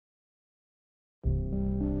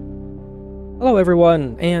Hello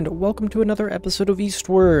everyone, and welcome to another episode of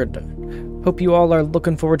Eastward. Hope you all are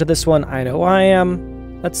looking forward to this one. I know I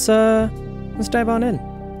am. Let's dive on in.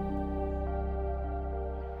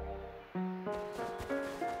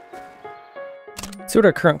 See what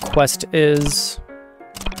our current quest is.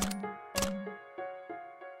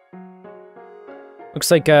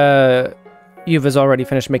 Looks like Yuva's already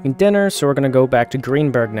finished making dinner, so we're gonna go back to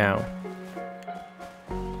Greenberg now.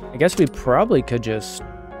 I guess we probably could just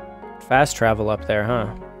fast travel up there,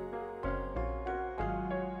 huh?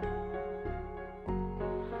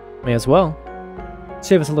 May as well.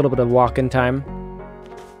 Save us a little bit of walking time.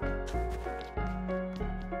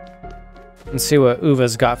 And see what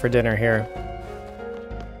Uva's got for dinner here.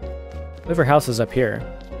 I believe her house is up here.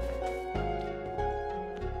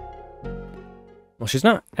 Well, she's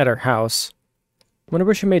not at her house. Wonder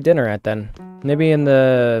where she made dinner at then. Maybe in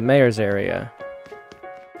the mayor's area.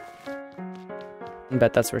 I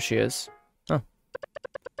bet that's where she is. Oh.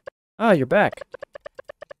 Ah, you're back.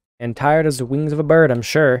 And tired as the wings of a bird, I'm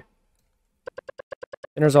sure.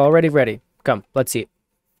 Dinner's already ready. Come, let's eat.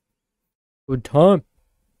 Good time.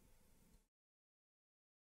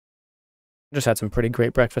 I just had some pretty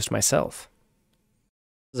great breakfast myself.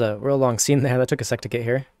 There's a real long scene there that took a sec to get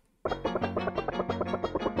here.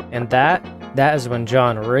 And that is when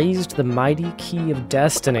John raised the mighty key of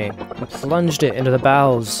destiny and plunged it into the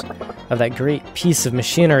bowels of that great piece of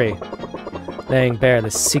machinery, laying bare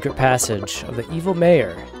the secret passage of the evil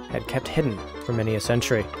mayor had kept hidden for many a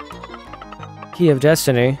century. Key of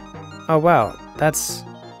destiny? Oh wow, that's...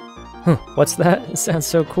 what's that? It sounds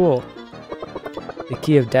so cool. The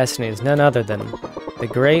key of destiny is none other than the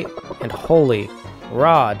great and holy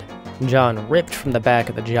rod John ripped from the back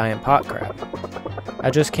of the giant pot crab. I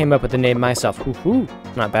just came up with the name myself. Hoo-hoo.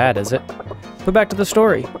 Not bad, is it? But back to the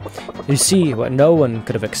story. You see, what no one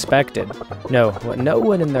could have expected, no, what no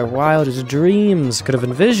one in their wildest dreams could have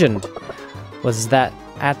envisioned, was that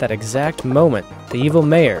at that exact moment, the evil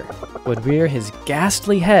mayor would rear his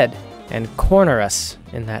ghastly head and corner us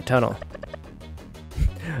in that tunnel.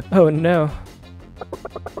 Oh no.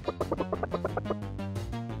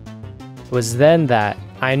 It was then that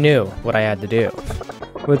I knew what I had to do.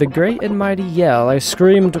 With a great and mighty yell, I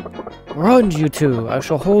screamed, "Run, you two! I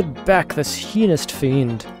shall hold back this heinous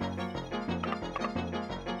fiend."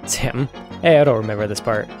 Sam? Hey, I don't remember this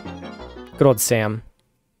part. Good old Sam.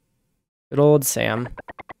 Good old Sam.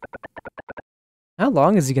 How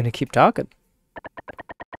long is he gonna keep talking?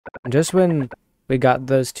 And just when we got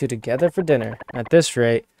those two together for dinner, at this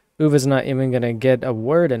rate, Uva's not even gonna get a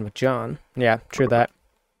word in with John. Yeah, true that.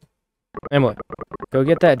 Emily, go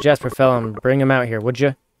get that Jasper fella and bring him out here, would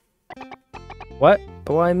you? What?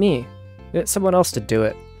 But why me? Get someone else to do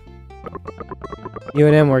it. You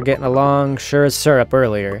and him were getting along sure as syrup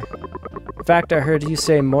earlier. In fact, I heard you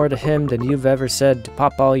say more to him than you've ever said to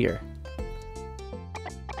Pop all year.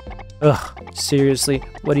 Ugh, seriously?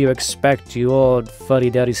 What do you expect, you old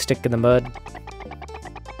fuddy-duddy stick in the mud?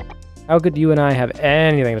 How could you and I have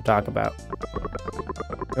anything to talk about?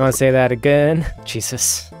 You want to say that again?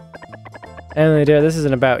 Jesus. Emily dear, this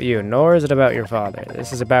isn't about you, nor is it about your father.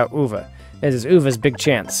 This is about Uva. This is Uva's big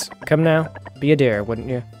chance. Come now, be a dear, wouldn't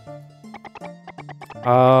you?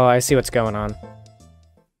 Oh, I see what's going on.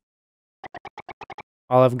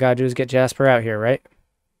 All I've got to do is get Jasper out here, right?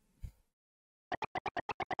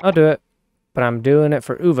 I'll do it, but I'm doing it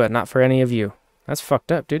for Uva, not for any of you. That's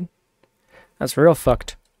fucked up, dude. That's real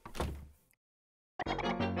fucked.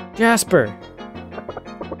 Jasper!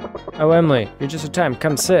 Oh, Emily, you're just in time.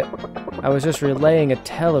 Come sit. I was just relaying a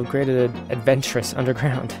tale of great adventurous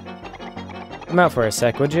underground. Come out for a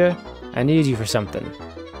sec, would you? I need you for something.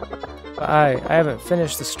 But I haven't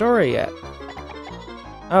finished the story yet.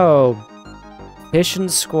 Oh, pish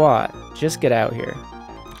and squat. Just get out here.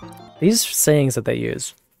 These sayings that they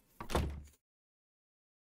use.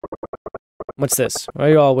 What's this? Why are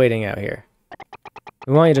you all waiting out here?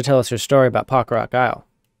 We want you to tell us your story about Potcrock Isle.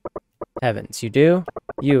 Heavens, you do?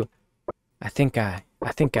 You...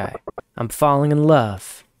 I'm falling in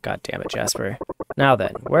love. God damn it, Jasper. Now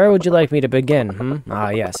then, where would you like me to begin, Ah,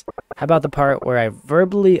 yes. How about the part where I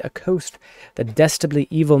verbally accost the detestably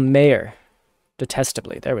evil mayor?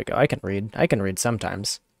 Detestably. There we go. I can read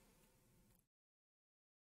sometimes.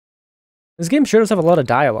 This game sure does have a lot of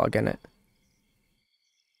dialogue in it.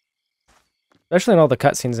 Especially in all the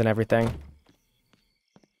cutscenes and everything.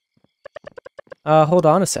 Hold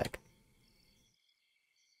on a sec.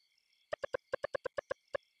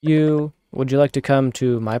 Would you like to come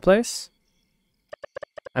to my place?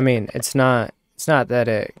 I mean, it's not that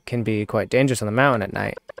it can be quite dangerous on the mountain at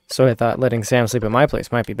night, so I thought letting Sam sleep at my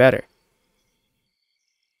place might be better.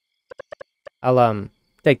 I'll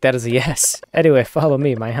Take that as a yes. Anyway, follow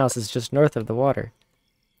me. My house is just north of the water.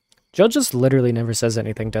 Joe just literally never says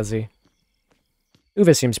anything, does he?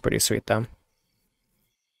 Uwe seems pretty sweet, though.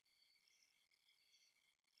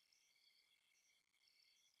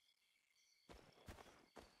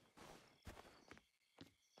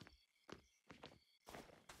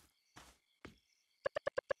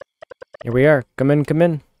 Here we are. Come in, come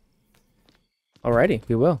in. Alrighty,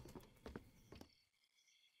 we will.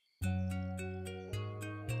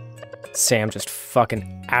 Sam just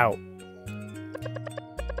fucking out.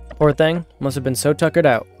 Poor thing. Must have been so tuckered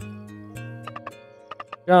out.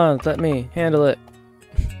 John, let me handle it.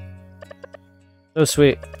 So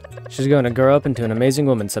sweet. She's going to grow up into an amazing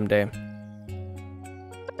woman someday.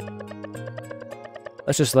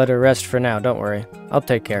 Let's just let her rest for now, don't worry. I'll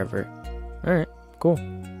take care of her. Alright, cool.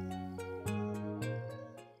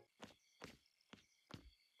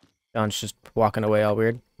 John's just walking away all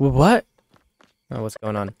weird. What? Oh, what's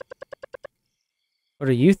going on? What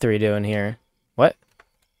are you three doing here? What?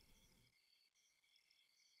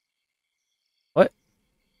 What?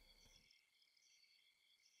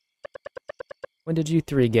 When did you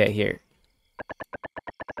three get here?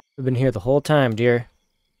 We've been here the whole time, dear.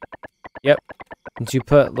 Yep. Did you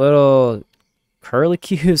put little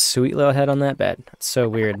curlicue's sweet little head on that bed? That's so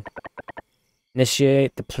weird.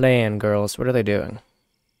 Initiate the plan, girls. What are they doing?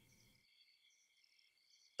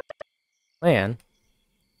 Plan?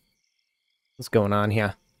 What's going on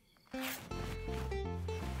here?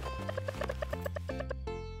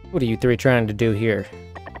 What are you three trying to do here?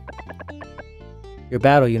 Your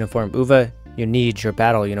battle uniform, Uwe. You need your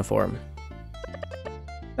battle uniform.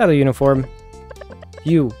 Battle uniform?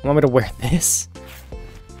 You want me to wear this?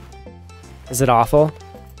 Is it awful?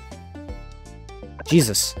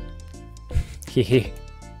 Jesus. Hehe.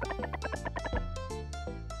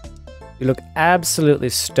 You look absolutely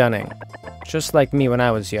stunning. Just like me when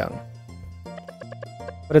I was young.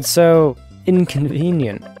 But it's so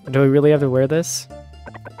inconvenient. Do we really have to wear this?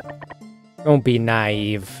 Don't be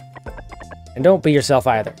naive. And don't be yourself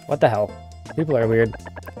either. What the hell? People are weird.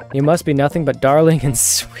 You must be nothing but darling and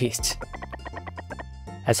sweet.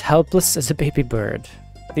 As helpless as a baby bird.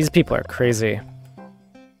 These people are crazy.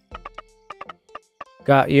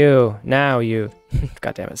 Got you. Now you.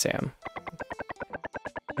 God damn it, Sam.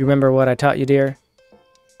 You remember what I taught you, dear?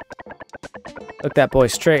 Look that boy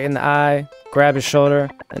straight in the eye, grab his shoulder,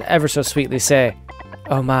 and ever so sweetly say,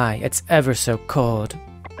 "Oh my, it's ever so cold."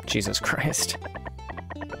 Jesus Christ.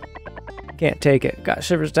 Can't take it. Got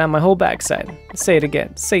shivers down my whole backside. Say it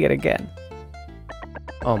again. Say it again.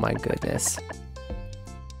 Oh my goodness.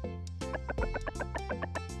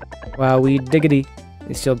 Wow, we diggity.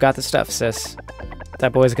 You still got the stuff, sis.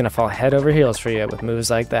 That boy's gonna fall head over heels for you with moves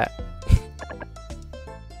like that.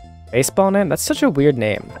 Baseball name? That's such a weird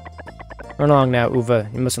name. Run along now,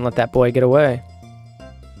 Uwe. You mustn't let that boy get away.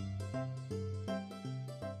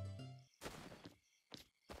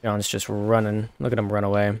 John's just running. Look at him run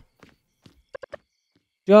away.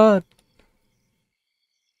 John!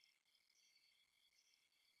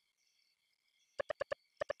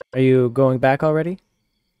 Are you going back already?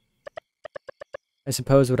 I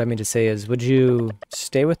suppose what I mean to say is, would you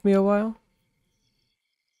stay with me a while?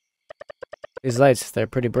 These lights, they're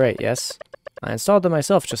pretty bright, yes? I installed them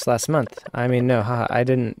myself just last month. I mean, no, haha, I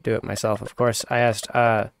didn't do it myself, of course. I asked,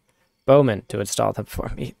 Bowman to install them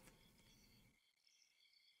for me.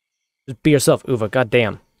 Just be yourself, Uwe,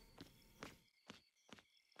 goddamn.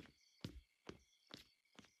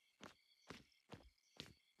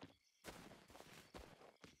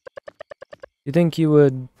 You think you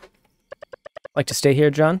would like to stay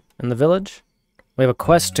here, John, in the village? We have a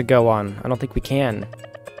quest to go on. I don't think we can.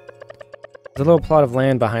 There's a little plot of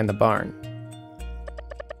land behind the barn.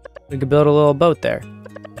 We could build a little boat there.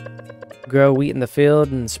 Grow wheat in the field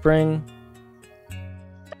in the spring.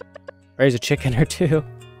 Raise a chicken or two.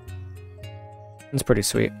 It's pretty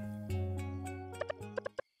sweet.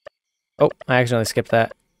 Oh, I accidentally skipped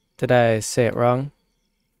that. Did I say it wrong?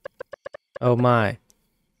 Oh my.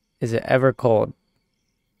 Is it ever cold?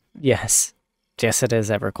 Yes. Yes, it is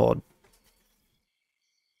ever cold.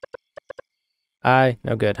 Aye,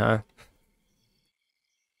 no good, huh?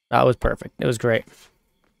 That was perfect. It was great.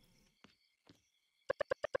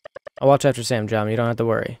 I'll watch after Sam, John. You don't have to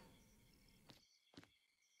worry.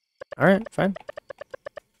 Alright, fine.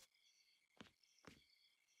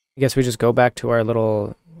 I guess we just go back to our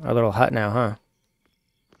little hut now, huh?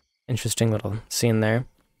 Interesting little scene there.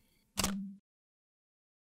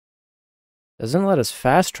 Doesn't let us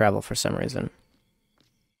fast travel for some reason.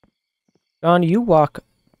 John, you walk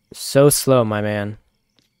so slow, my man.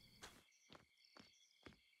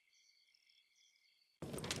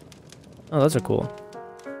 Oh, those are cool.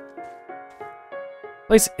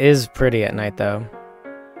 Place is pretty at night, though.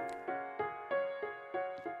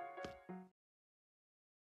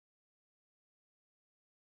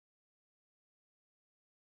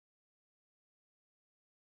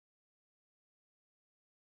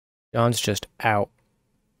 John's just out.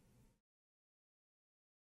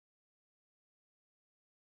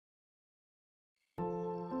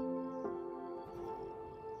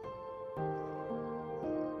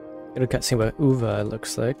 Get a cutscene what Uva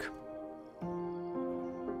looks like.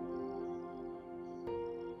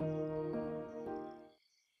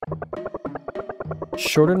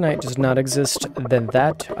 Shorter night does not exist than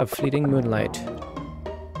that of fleeting moonlight.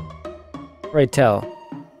 Pray tell,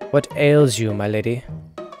 what ails you, my lady?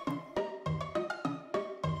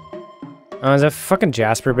 Oh, is that fucking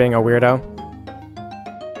Jasper being a weirdo?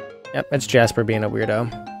 Yep, it's Jasper being a weirdo.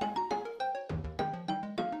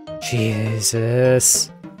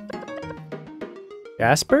 Jesus.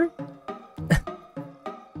 Jasper?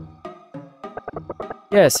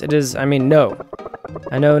 Yes, it is. I mean, no.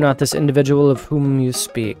 I know not this individual of whom you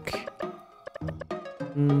speak.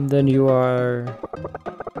 Then you are...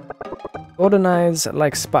 Golden eyes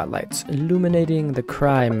like spotlights, illuminating the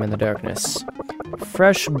crime in the darkness.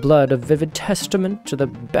 Fresh blood, a vivid testament to the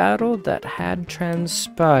battle that had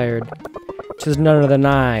transpired. 'Tis none other than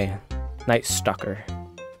I, Night Stalker.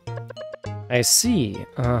 I see.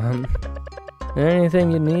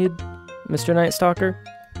 Anything you need, Mr. Night Stalker?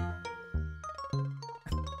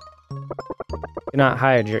 Do not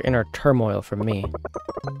hide your inner turmoil from me.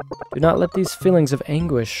 Do not let these feelings of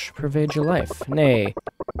anguish pervade your life. Nay,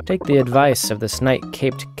 take the advice of this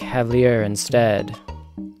night-caped cavalier instead.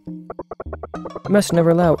 You must never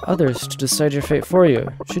allow others to decide your fate for you.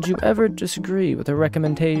 Should you ever disagree with a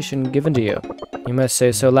recommendation given to you, you must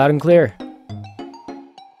say so loud and clear.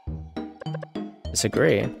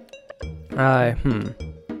 Disagree? I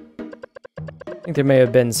think there may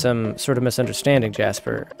have been some sort of misunderstanding,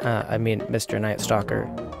 Jasper. I mean, Mr. Night Stalker.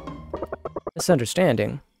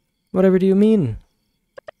 Misunderstanding? Whatever do you mean?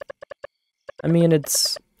 I mean,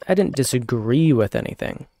 I didn't disagree with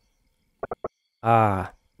anything.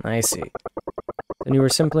 Ah, I see. Then you were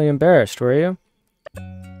simply embarrassed, were you?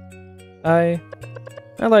 I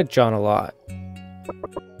like John a lot.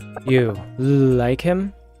 You like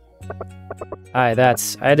him? I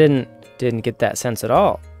didn't get that sense at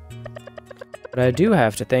all. But I do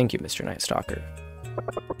have to thank you, Mr. Night Stalker.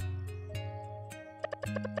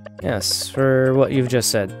 Yes, for what you've just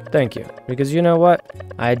said. Thank you. Because you know what?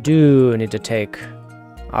 I do need to take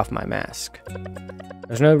off my mask.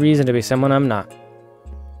 There's no reason to be someone I'm not.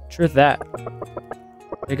 Truth that.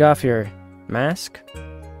 Take off your mask?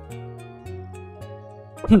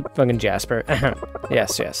 Fucking Jasper.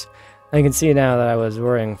 Yes. I can see now that I was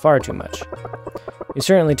worrying far too much. You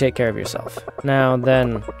certainly take care of yourself. Now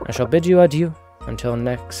then, I shall bid you adieu until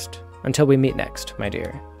we meet next, my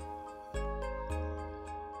dear.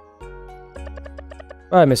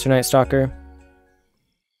 Bye, Mr. Night Stalker.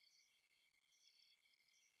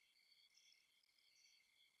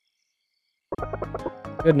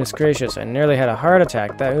 Goodness gracious, I nearly had a heart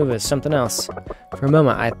attack. That Uva is something else. For a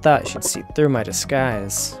moment, I thought she'd see through my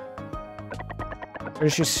disguise.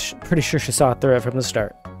 Pretty sure she saw through it from the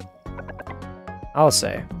start. I'll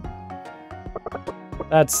say.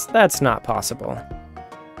 That's not possible.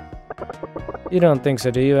 You don't think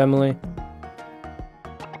so, do you, Emily?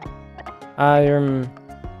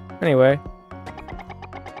 Anyway.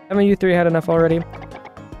 Haven't you three had enough already?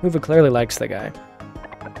 Uva clearly likes the guy.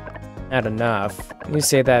 Not enough. You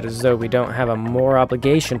say that as though we don't have a more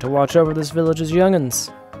obligation to watch over this village's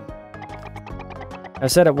young'uns.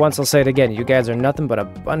 I've said it once, I'll say it again. You guys are nothing but a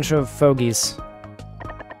bunch of fogies.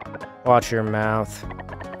 Watch your mouth.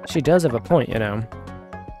 She does have a point, you know.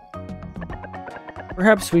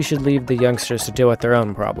 Perhaps we should leave the youngsters to deal with their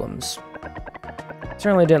own problems.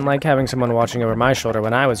 Certainly didn't like having someone watching over my shoulder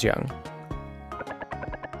when I was young.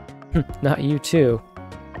 Not you too.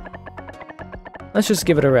 Let's just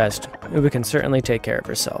give it a rest. Uva can certainly take care of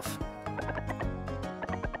herself.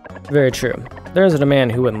 Very true. There isn't a man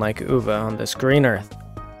who wouldn't like Uva on this green earth.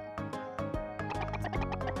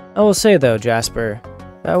 I will say though, Jasper,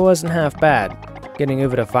 that wasn't half bad. Getting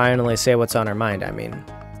Uva to finally say what's on her mind, I mean.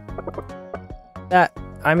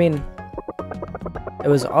 It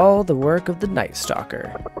was all the work of the Night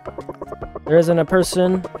Stalker. There isn't a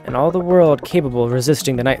person in all the world capable of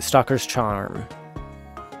resisting the Night Stalker's charm.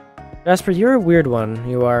 Jasper, you're a weird one.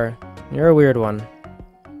 You are. You're a weird one.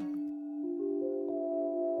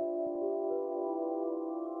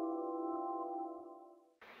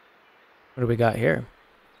 What do we got here?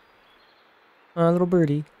 A little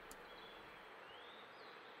birdie.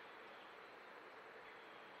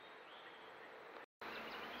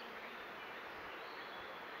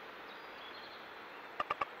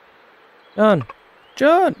 John!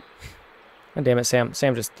 John! God damn it, Sam.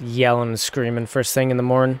 Sam just yelling and screaming first thing in the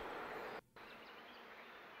morning.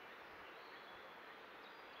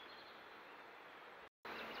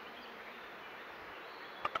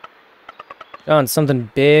 John,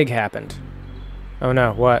 something big happened. Oh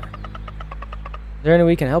no, what? Is there any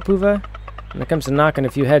way we can help, Uva? When it comes to knocking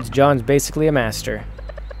a few heads, John's basically a master.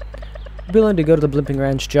 You willing to go to the Blimping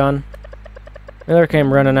Ranch, John? Miller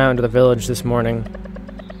came running out into the village this morning.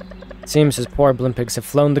 It seems his poor Blimpigs have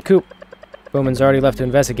flown the coop. Bowman's already left to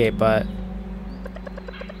investigate, but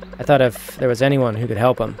I thought if there was anyone who could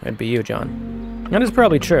help him, it'd be you, John. That is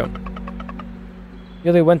probably true. You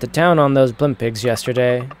really went to town on those Blimpigs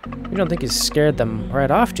yesterday. You don't think you scared them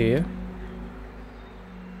right off, do you?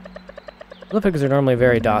 Blimpigs are normally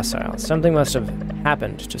very docile. Something must have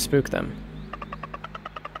happened to spook them.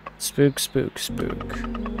 Spook, spook, spook.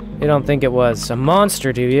 You don't think it was a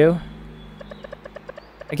monster, do you?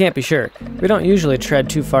 I can't be sure. We don't usually tread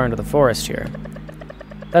too far into the forest here.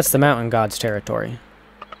 That's the mountain god's territory.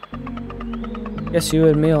 Guess you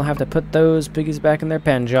and me'll have to put those piggies back in their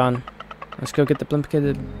pen, John. Let's go get the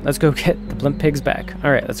blimp pigs back.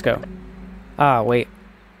 Alright, let's go. Ah, wait.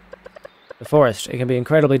 The forest, it can be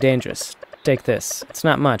incredibly dangerous. Take this. It's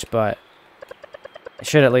not much, but it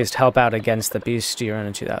should at least help out against the beast you run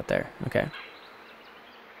into out there. Okay.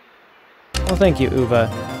 Well, thank you, Uva.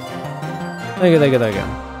 Thank you, thank you, thank you.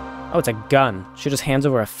 Oh, it's a gun. She just hands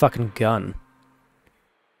over a fucking gun.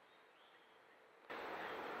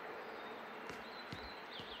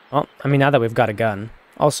 Well, I mean, now that we've got a gun.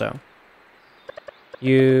 Also,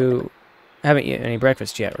 you haven't eaten any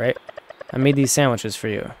breakfast yet, right? I made these sandwiches for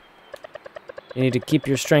you. You need to keep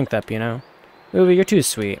your strength up, you know? Uva, you're too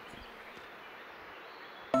sweet.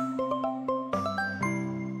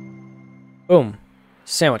 Boom.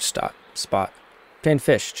 Sandwich spot. Canned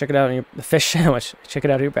fish. Check it out on your fish sandwich. Check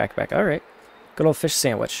it out on your backpack. All right. Good old fish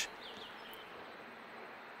sandwich.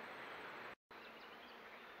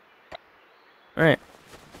 All right.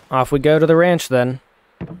 Off we go to the ranch then.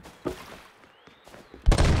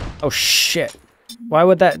 Oh shit. Why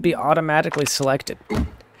would that be automatically selected?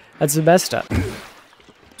 That's messed up.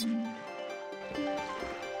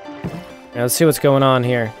 Now let's see what's going on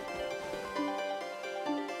here.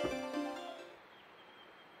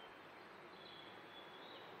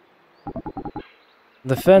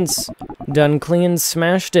 The fence, done clean,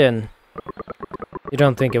 smashed in. You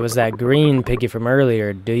don't think it was that green piggy from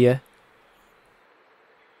earlier, do you?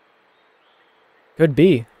 Could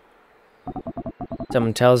be.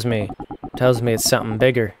 Someone tells me it's something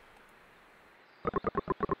bigger.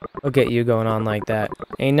 Look at you going on like that.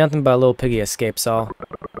 Ain't nothing but a little piggy escapes all.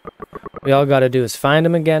 We all gotta do is find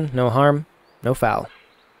him again, no harm, no foul.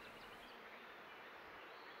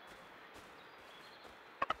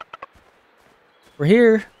 We're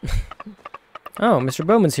here. Oh, Mr.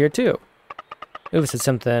 Bowman's here too. Uva said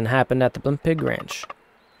something happened at the Blimp Pig Ranch.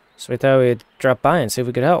 So we thought we'd drop by and see if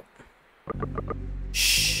we could help.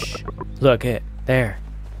 Shh. Look it. There.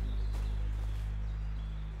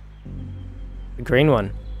 The green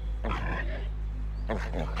one.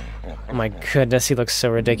 Oh my goodness, he looks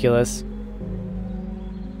so ridiculous.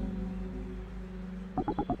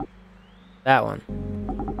 That one.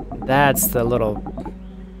 That's the little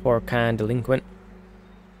porcine delinquent.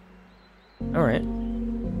 Alright.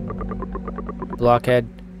 Blockhead.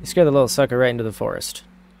 You scared the little sucker right into the forest.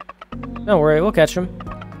 Don't worry, we'll catch him.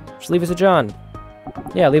 Just leave it to John.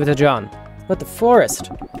 Yeah, leave it to John. But the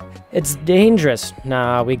forest. It's dangerous.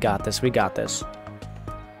 Nah, we got this, we got this.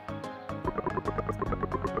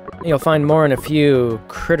 You'll find more in a few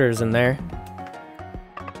critters in there.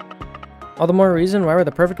 All the more reason why we're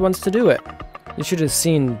the perfect ones to do it. You should have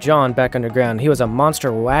seen John back underground. He was a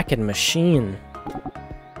monster whacking machine.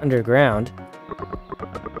 Underground.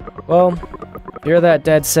 Well, if you're that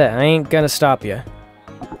dead set, I ain't gonna stop you.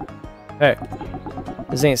 Hey,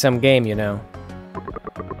 this ain't some game, you know.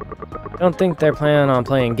 I don't think they're planning on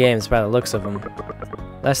playing games by the looks of them.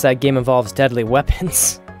 Unless that game involves deadly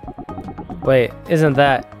weapons. Wait, isn't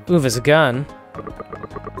that Uva's gun?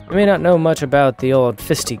 I may not know much about the old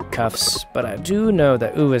fisticuffs, but I do know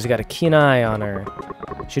that Uva's got a keen eye on her.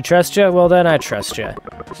 She trusts you? Well then, I trust you.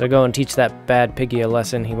 So go and teach that bad piggy a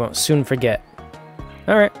lesson he won't soon forget.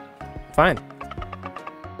 Alright, fine.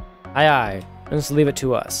 Aye aye, just leave it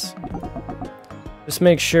to us. Just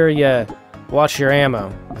make sure you watch your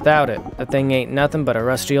ammo. Without it, the thing ain't nothing but a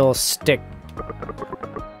rusty old stick.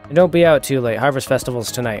 And don't be out too late, Harvest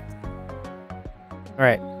Festival's tonight.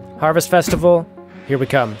 Alright, Harvest Festival, here we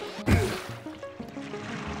come.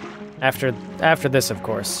 After this, of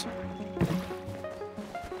course. See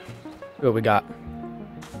what we got.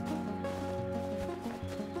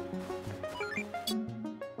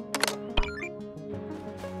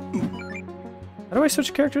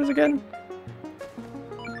 switch characters again?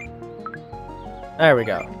 There we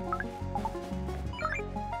go.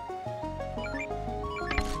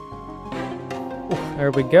 Ooh,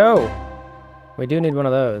 there we go. We do need one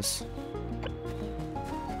of those.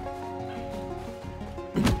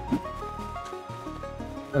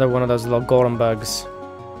 Another one of those little golden bugs.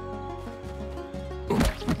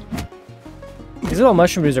 These little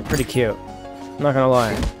mushroom dudes are pretty cute. I'm not gonna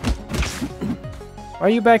lie. Why are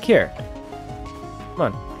you back here? Come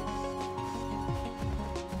on.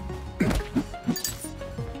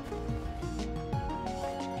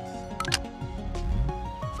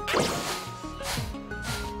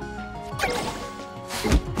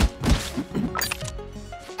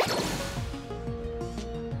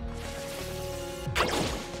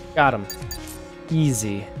 Got him.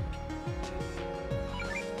 Easy.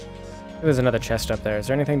 There's another chest up there. Is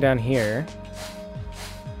there anything down here?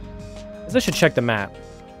 I should check the map.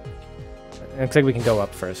 It looks like we can go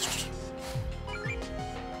up first.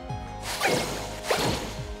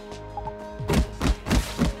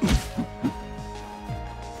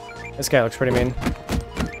 This guy looks pretty mean.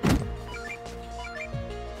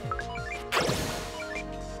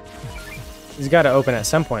 He's got to open at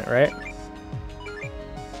some point, right?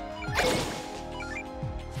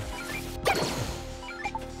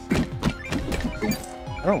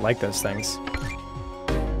 I don't like those things.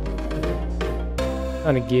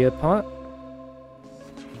 On a gear pot.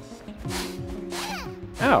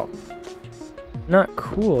 Ow. Not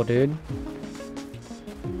cool, dude.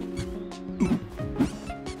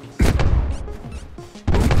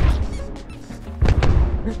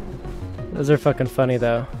 Those are fucking funny,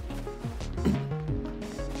 though.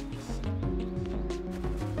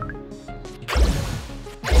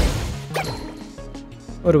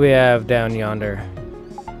 What do we have down yonder?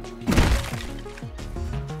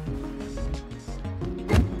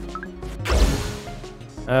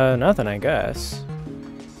 Nothing, I guess.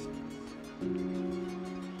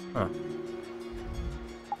 Huh.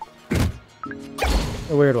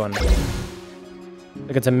 A weird one.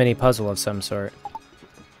 Like it's a mini puzzle of some sort.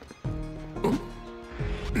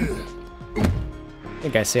 I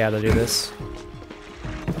think I see how to do this.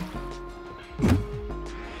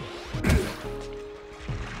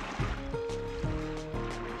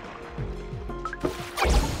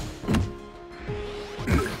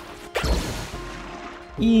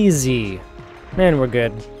 Easy. Man, we're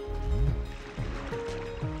good.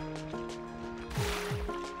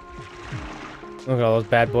 Look at all those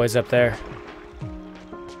bad boys up there.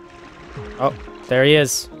 Oh, there he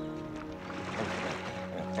is.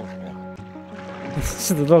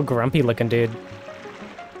 This is a little grumpy looking dude.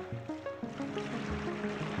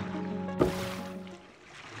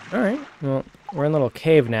 Alright, well, we're in a little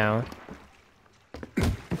cave now.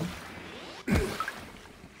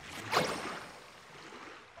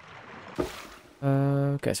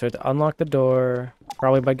 Okay, so we have to unlock the door,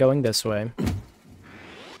 probably by going this way.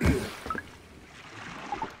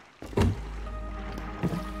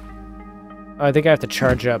 Oh, I think I have to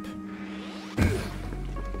charge up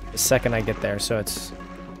the second I get there, so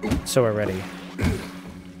we're ready.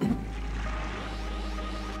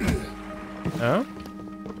 Oh?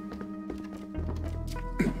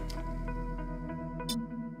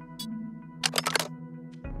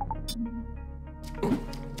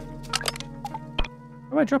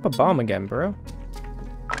 How do I drop a bomb again, bro?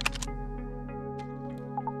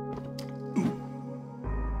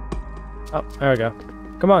 Oh, there we go.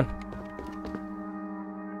 Come on.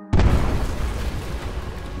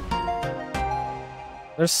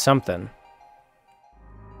 There's something.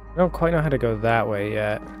 I don't quite know how to go that way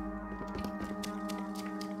yet.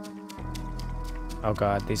 Oh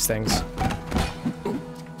god, these things.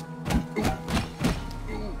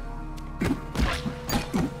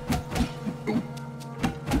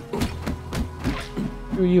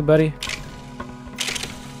 Who are you, buddy?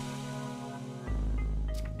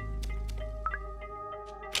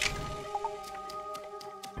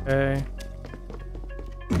 Okay.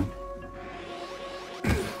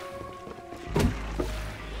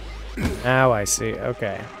 Now I see.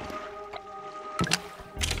 Okay.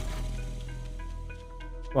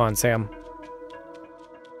 Come on, Sam.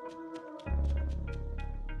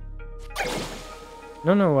 I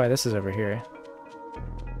don't know why this is over here.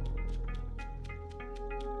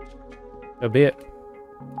 So be it.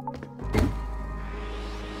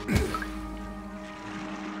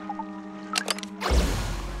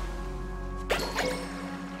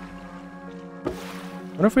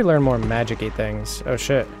 What if we learn more magic-y things? Oh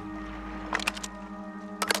shit.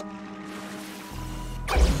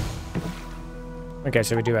 Okay,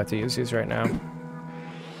 so we do have to use these right now.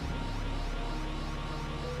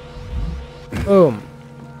 Boom.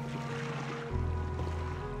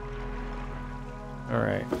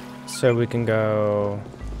 Alright. So we can go...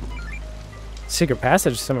 Secret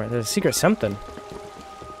passage somewhere. There's a secret something.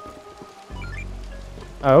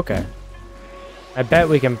 Oh, okay. I bet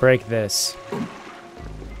we can break this.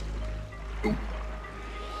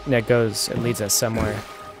 And it leads us somewhere.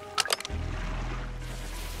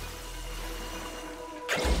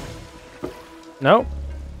 Nope.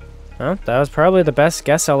 Well, that was probably the best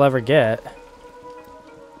guess I'll ever get.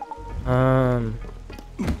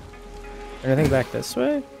 Anything back this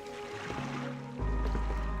way?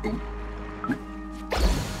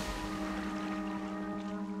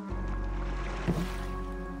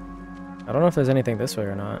 I don't know if there's anything this way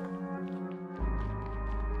or not.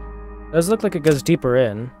 It does look like it goes deeper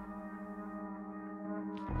in.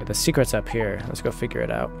 Okay, the secret's up here. Let's go figure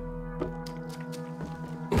it out.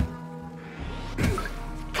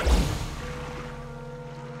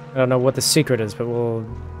 I don't know what the secret is, but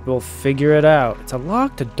we'll figure it out. It's a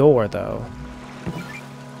locked door, though.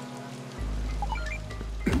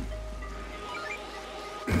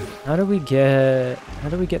 How do we get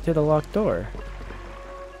through the locked door?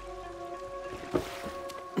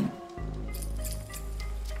 I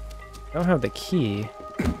don't have the key.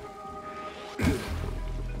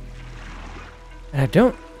 And I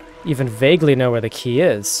don't even vaguely know where the key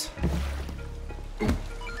is.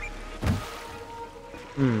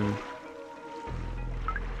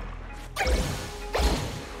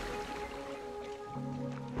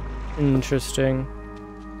 Interesting.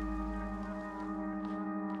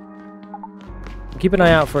 Keep an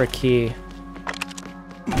eye out for a key.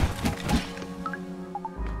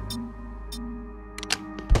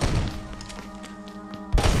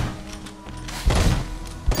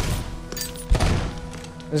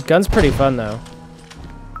 This gun's pretty fun, though.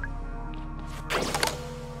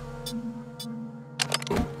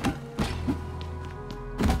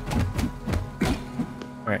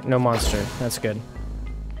 Alright, no monster. That's good.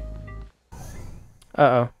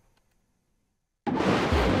 Uh-oh.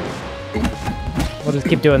 We'll just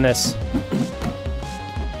keep doing this.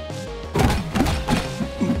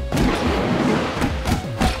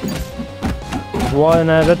 One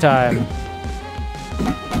at a time.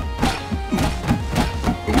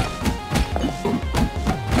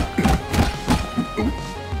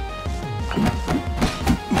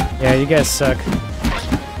 Yeah, you guys suck.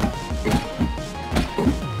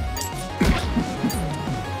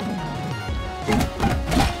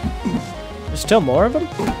 There's still more of them?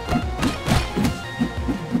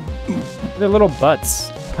 They're little butts.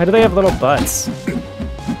 Why do they have little butts?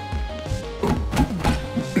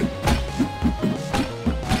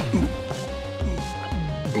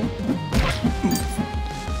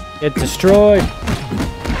 Get destroyed!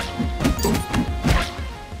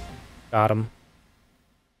 Got him.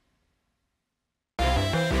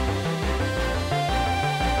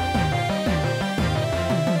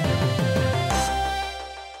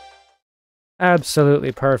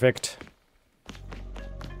 Absolutely perfect.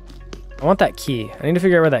 I want that key. I need to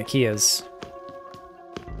figure out where that key is.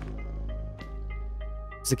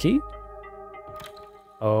 Is the key?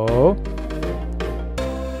 Oh.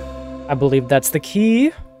 I believe that's the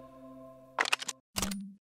key.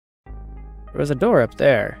 There was a door up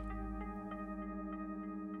there.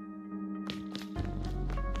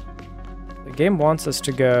 The game wants us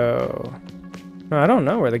to go... No, I don't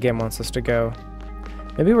know where the game wants us to go.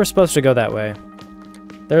 Maybe we're supposed to go that way.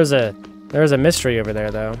 There's a mystery over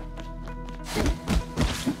there, though.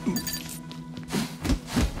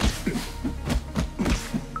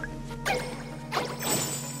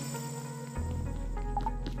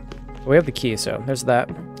 We have the key, so there's that.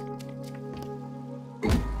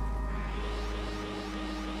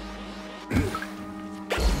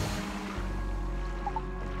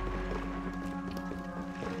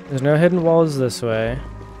 There's no hidden walls this way.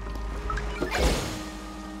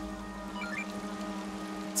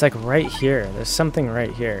 It's like right here. There's something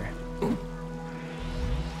right here. I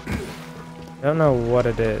don't know what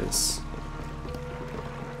it is.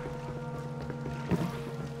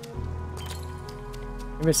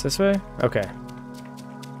 Maybe it's this way? Okay.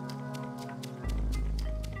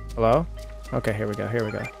 Hello? Okay, here we go, here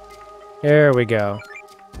we go. Here we go.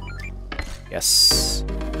 Yes.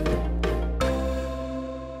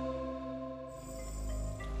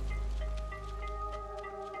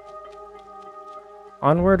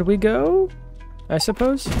 Onward we go, I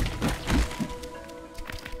suppose?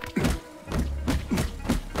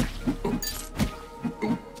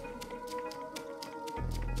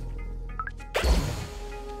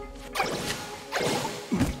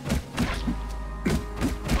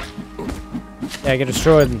 Yeah, get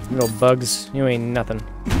destroyed, little bugs. You ain't nothing.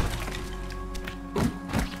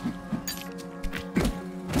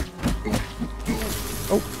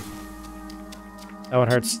 That one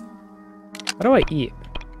hurts. How do I eat?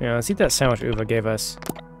 Yeah, let's eat that sandwich Uva gave us.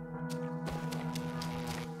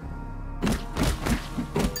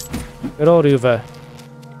 Good old Uva.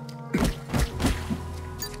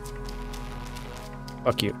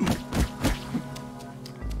 Fuck you.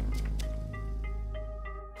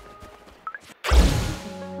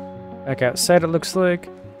 Back outside, it looks like.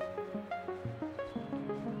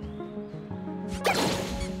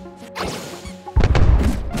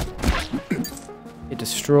 Get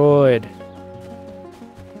destroyed.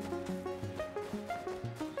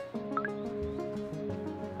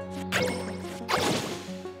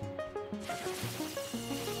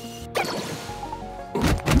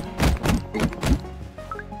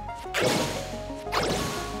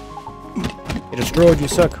 Get destroyed, you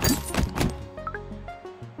suck.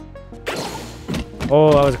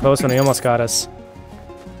 Oh, that was a close one. He almost got us.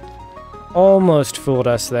 Almost fooled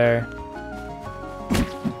us there.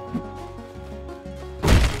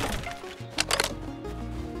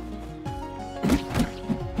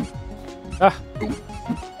 Ah!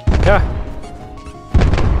 Yeah!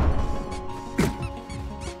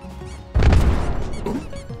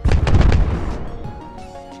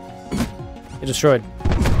 Get destroyed.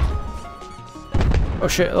 Oh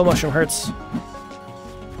shit, little mushroom hurts.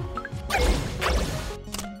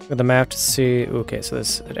 Look at the map to see. Okay, so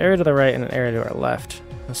there's an area to the right and an area to our left.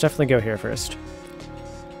 Let's definitely go here first.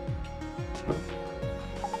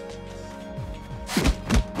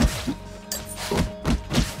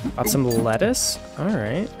 Got some lettuce?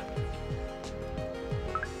 Alright.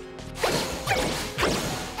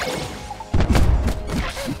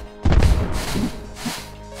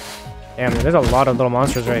 Damn, there's a lot of little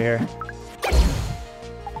monsters right here.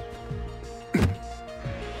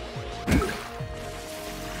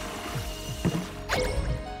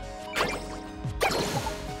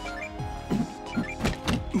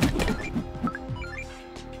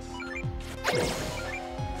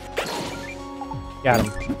 Got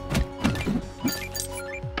him.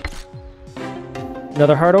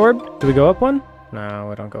 Another heart orb? Do we go up one? No,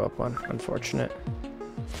 we don't go up one. Unfortunate.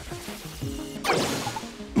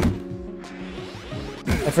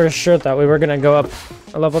 I for sure thought we were gonna go up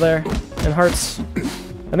a level there in hearts.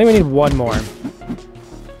 I think we need one more.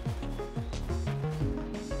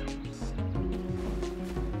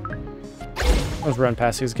 Let's run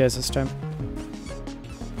past these guys this time.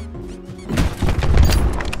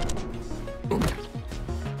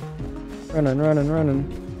 Running, running,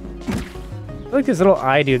 running. I feel like these little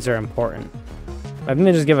eye dudes are important. I think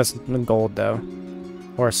they just give us the gold, though.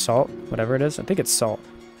 Or salt, whatever it is. I think it's salt.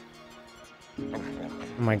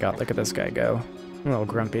 Oh my god, look at this guy go. A little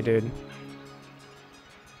grumpy dude.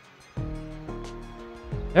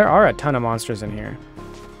 There are a ton of monsters in here.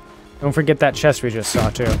 Don't forget that chest we just saw,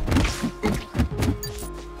 too.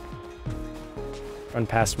 Run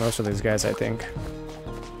past most of these guys, I think.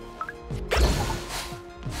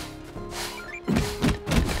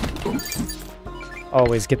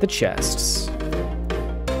 Always get the chests.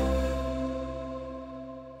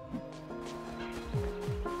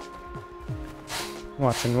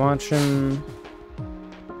 Watching, watching.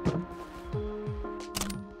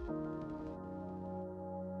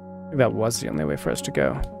 I think that was the only way for us to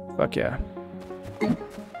go. Fuck yeah.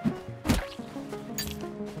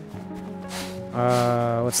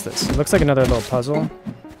 What's this? It looks like another little puzzle.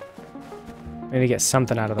 We need to get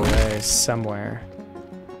something out of the way somewhere.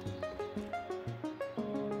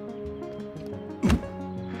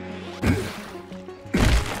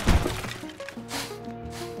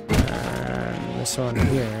 This one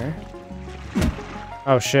here.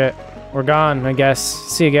 Oh shit. We're gone, I guess.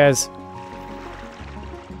 See you guys.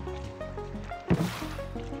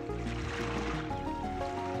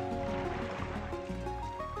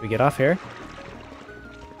 We get off here?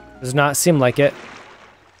 Does not seem like it.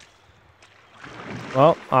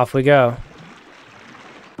 Well, off we go.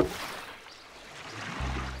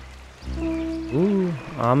 Ooh,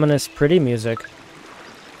 ominous pretty music.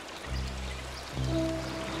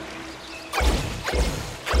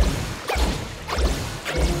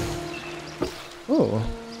 Ooh.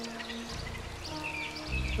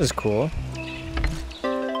 This is cool.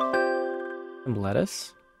 Some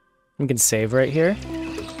lettuce. We can save right here.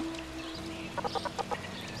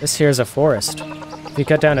 This here is a forest. If you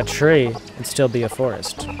cut down a tree, it'd still be a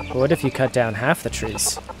forest. But what if you cut down half the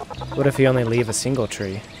trees? What if you only leave a single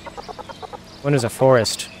tree? When is a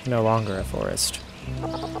forest no longer a forest?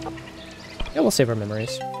 Yeah, we'll save our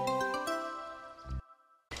memories.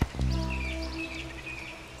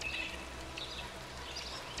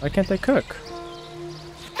 Why can't they cook?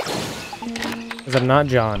 Because I'm not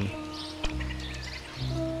John.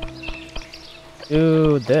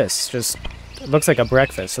 Do this. Just It looks like a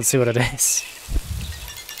breakfast. Let's see what it is.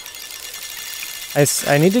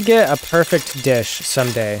 I need to get a perfect dish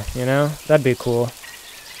someday, you know? That'd be cool.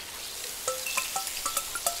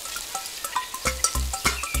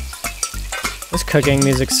 This cooking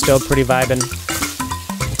music's still pretty vibin'.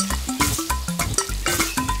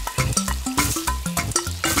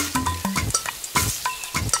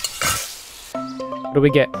 What do we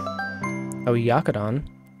get? Oyakadon?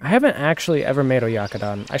 I haven't actually ever made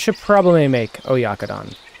oyakadon. I should probably make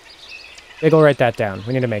oyakadon. Maybe I'll write that down.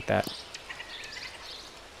 We need to make that.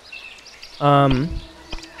 I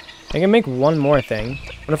can make one more thing.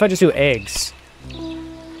 What if I just do eggs?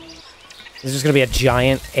 This is just gonna be a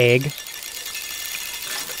giant egg.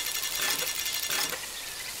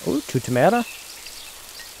 Ooh, 2 tomato. I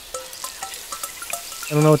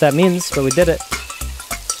don't know what that means, but we did it.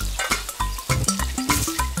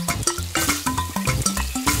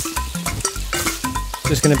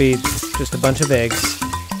 Just gonna be just a bunch of eggs.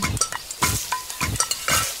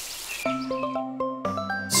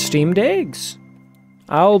 Steamed eggs.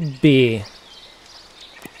 I'll be...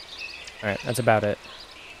 Alright, that's about it.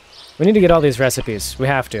 We need to get all these recipes. We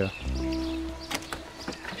have to.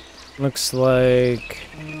 Looks like...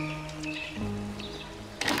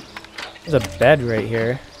 There's a bed right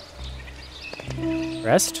here.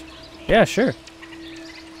 Rest? Yeah, sure.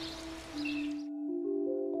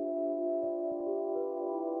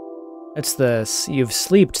 It's the you've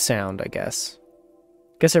sleeped sound, I guess.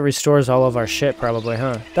 Guess it restores all of our shit, probably,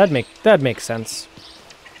 huh? That'd make sense.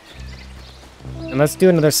 And let's do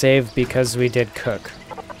another save because we did cook.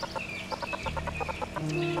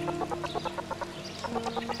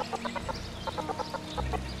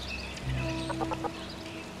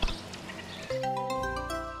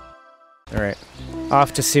 Alright.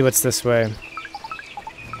 Off to see what's this way.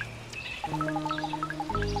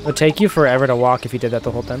 It would take you forever to walk if you did that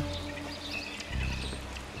the whole time.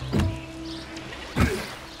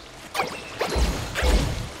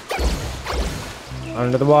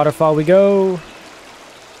 Under the waterfall we go.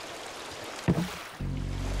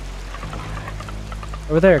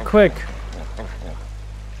 Over there, quick.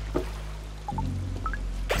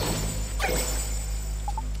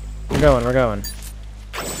 We're going.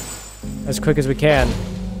 As quick as we can.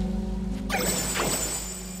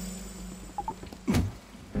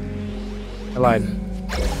 I lied.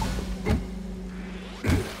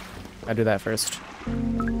 I'll do that first.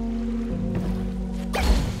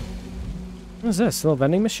 What is this? A little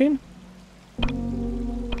vending machine?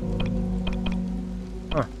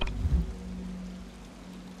 Huh.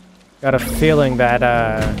 Got a feeling that,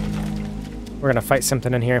 we're gonna fight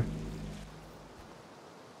something in here.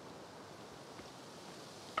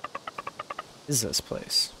 What is this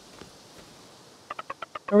place?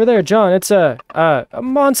 Over there, John, it's a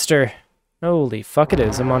monster. Holy fuck, it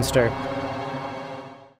is a monster.